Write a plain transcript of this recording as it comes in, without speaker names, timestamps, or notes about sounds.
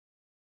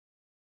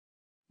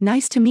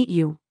Nice to meet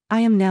you, I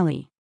am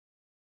Nellie.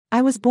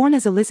 I was born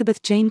as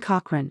Elizabeth Jane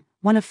Cochran,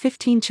 one of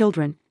 15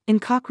 children, in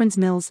Cochran's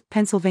Mills,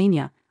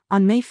 Pennsylvania,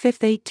 on May 5,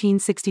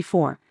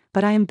 1864,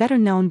 but I am better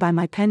known by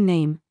my pen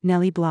name,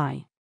 Nellie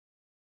Bly.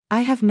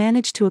 I have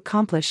managed to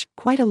accomplish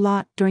quite a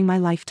lot during my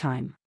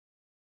lifetime.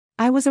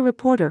 I was a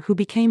reporter who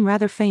became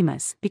rather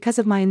famous because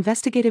of my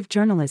investigative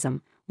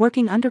journalism,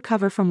 working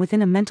undercover from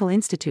within a mental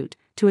institute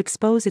to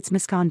expose its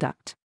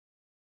misconduct.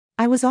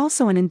 I was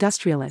also an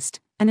industrialist,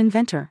 an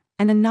inventor,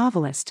 and a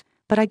novelist,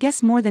 but I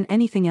guess more than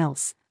anything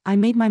else, I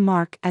made my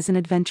mark as an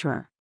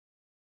adventurer.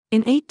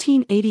 In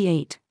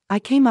 1888, I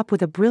came up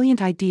with a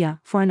brilliant idea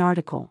for an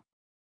article.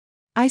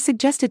 I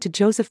suggested to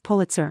Joseph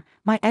Pulitzer,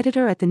 my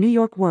editor at the New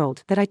York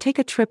World, that I take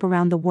a trip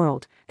around the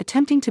world,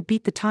 attempting to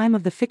beat the time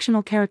of the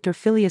fictional character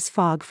Phileas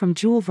Fogg from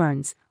Jules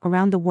Verne's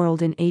Around the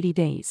World in 80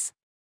 Days.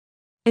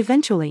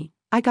 Eventually,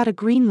 I got a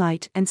green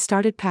light and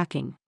started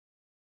packing.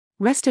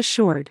 Rest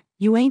assured,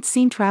 you ain't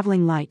seen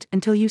traveling light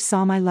until you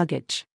saw my luggage.